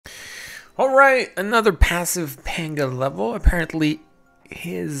Alright, another passive Panga level. Apparently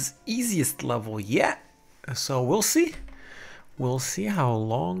his easiest level yet. So we'll see. We'll see how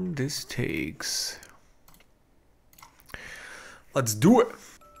long this takes. Let's do it.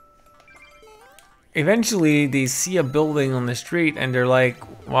 Eventually they see a building on the street and they're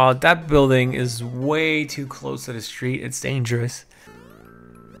like, wow, that building is way too close to the street. It's dangerous.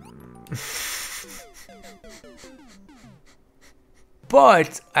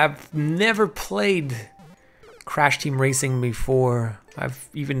 But I've never played Crash Team Racing before,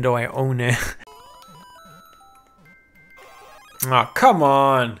 even though I own it. Oh, come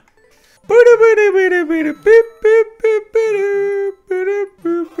on.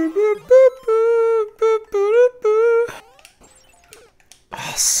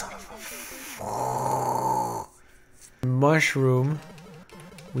 Oh, son of a... Mushroom.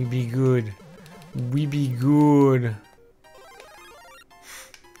 We be good. We be good.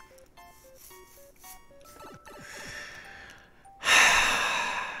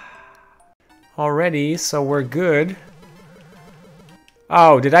 Already, so we're good.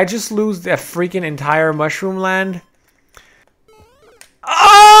 Oh, did I just lose the freaking entire mushroom land?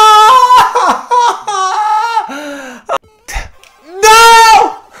 Oh!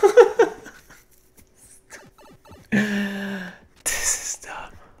 No! This is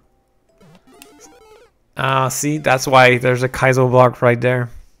dumb. Ah, see, that's why there's a Kaizo block right there.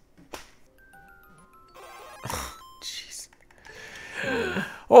 Jeez.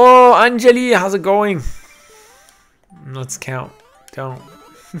 Oh, Anjali, how's it going? Let's count. Don't.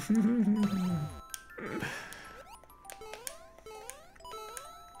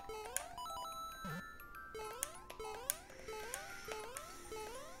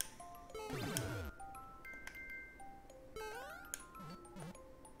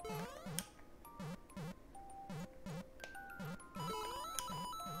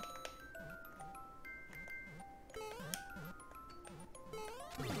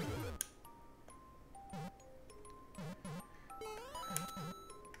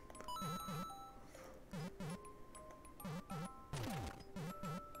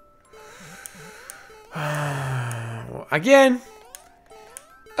 Again.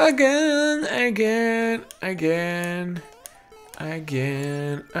 Again. Again. Again.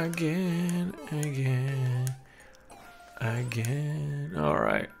 Again. Again. Again. Again. All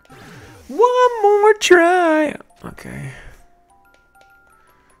right. One more try. Okay.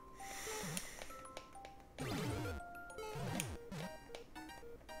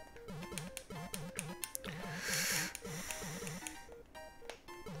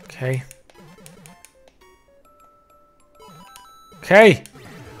 Okay. Okay.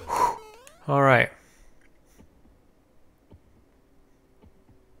 All right.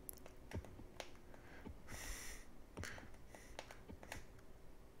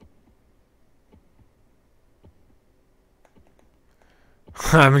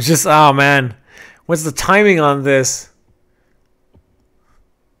 I'm just, oh man. What's the timing on this?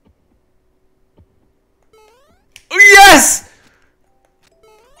 Oh, yes!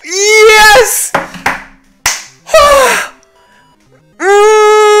 Yes!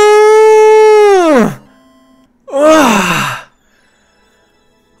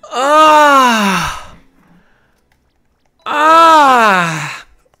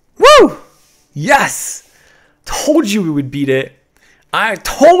 Woo! Yes! Told you we would beat it. I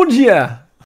told ya!